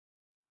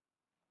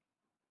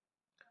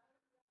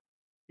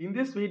In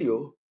this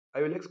video,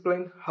 I will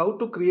explain how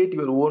to create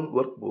your own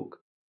workbook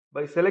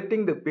by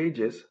selecting the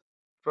pages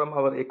from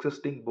our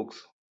existing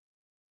books.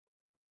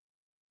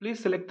 Please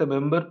select the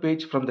member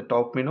page from the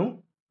top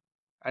menu,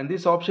 and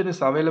this option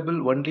is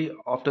available only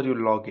after you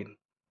log in.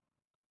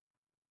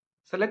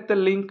 Select the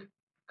link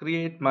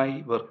Create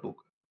My Workbook.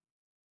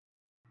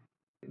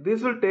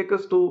 This will take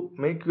us to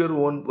Make Your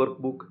Own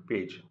Workbook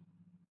page.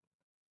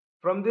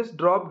 From this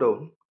drop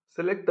down,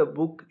 select the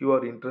book you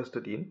are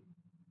interested in.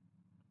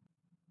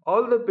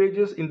 All the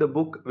pages in the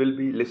book will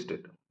be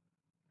listed.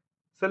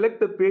 Select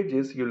the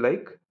pages you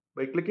like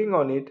by clicking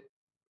on it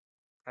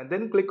and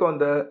then click on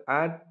the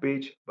Add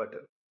Page button.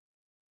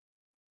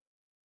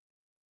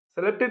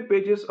 Selected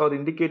pages are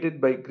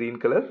indicated by green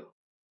color.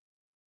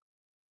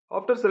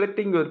 After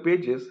selecting your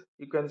pages,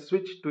 you can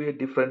switch to a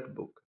different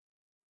book.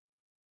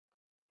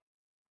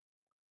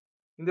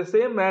 In the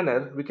same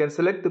manner, we can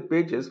select the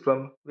pages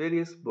from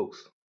various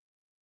books.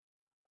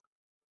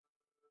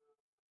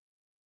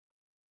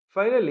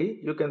 Finally,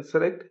 you can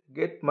select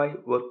Get My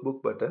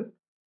Workbook button.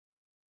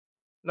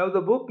 Now the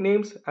book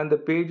names and the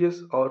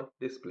pages are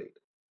displayed.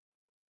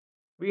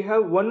 We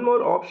have one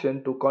more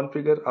option to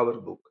configure our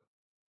book.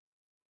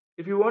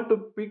 If you want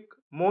to pick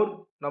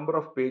more number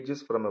of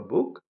pages from a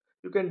book,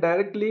 you can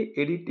directly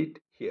edit it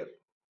here.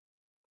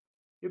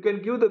 You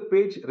can give the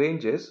page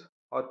ranges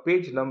or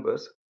page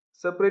numbers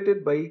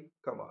separated by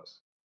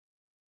commas.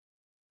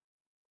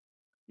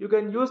 You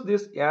can use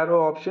this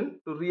arrow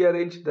option to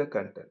rearrange the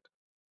content.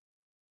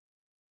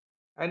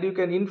 And you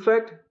can in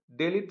fact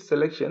delete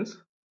selections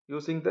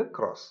using the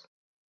cross.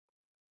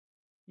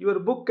 Your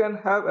book can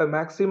have a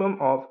maximum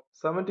of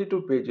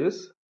 72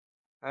 pages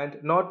and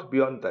not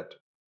beyond that.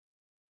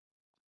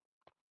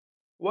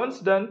 Once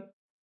done,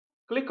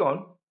 click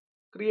on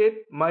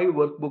Create My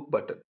Workbook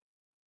button.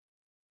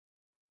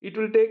 It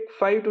will take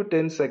 5 to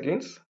 10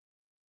 seconds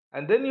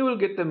and then you will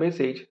get the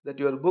message that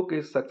your book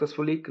is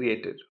successfully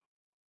created.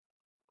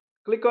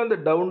 Click on the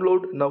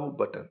Download Now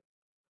button.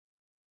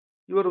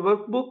 Your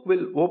workbook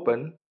will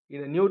open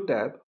in a new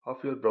tab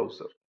of your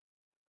browser.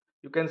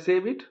 You can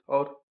save it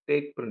or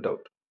take printout.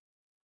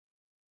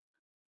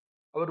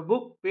 Our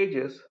book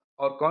pages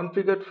are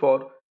configured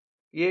for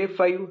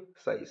A5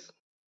 size.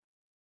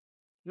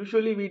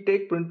 Usually we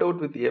take printout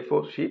with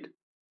A4 sheet.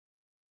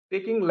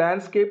 Taking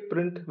landscape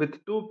print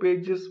with 2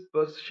 pages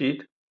per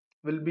sheet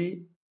will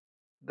be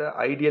the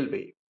ideal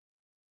way.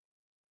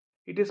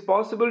 It is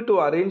possible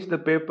to arrange the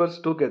papers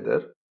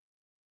together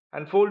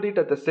and fold it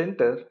at the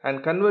center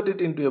and convert it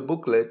into a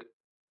booklet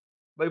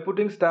by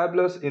putting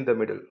staplers in the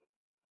middle.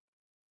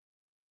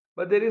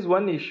 But there is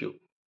one issue.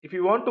 If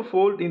you want to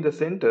fold in the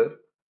center,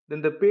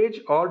 then the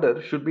page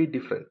order should be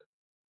different.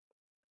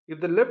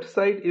 If the left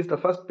side is the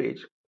first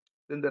page,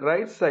 then the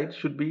right side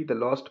should be the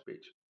last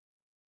page.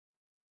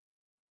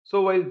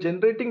 So while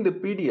generating the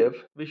PDF,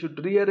 we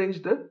should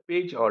rearrange the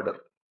page order.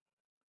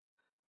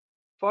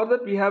 For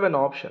that we have an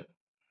option.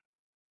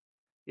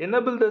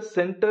 Enable the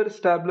Center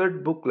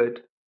Stablered Booklet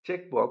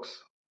checkbox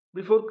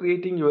before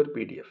creating your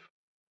PDF.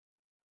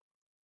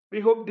 We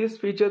hope this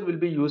feature will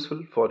be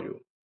useful for you.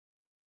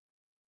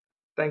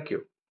 Thank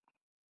you.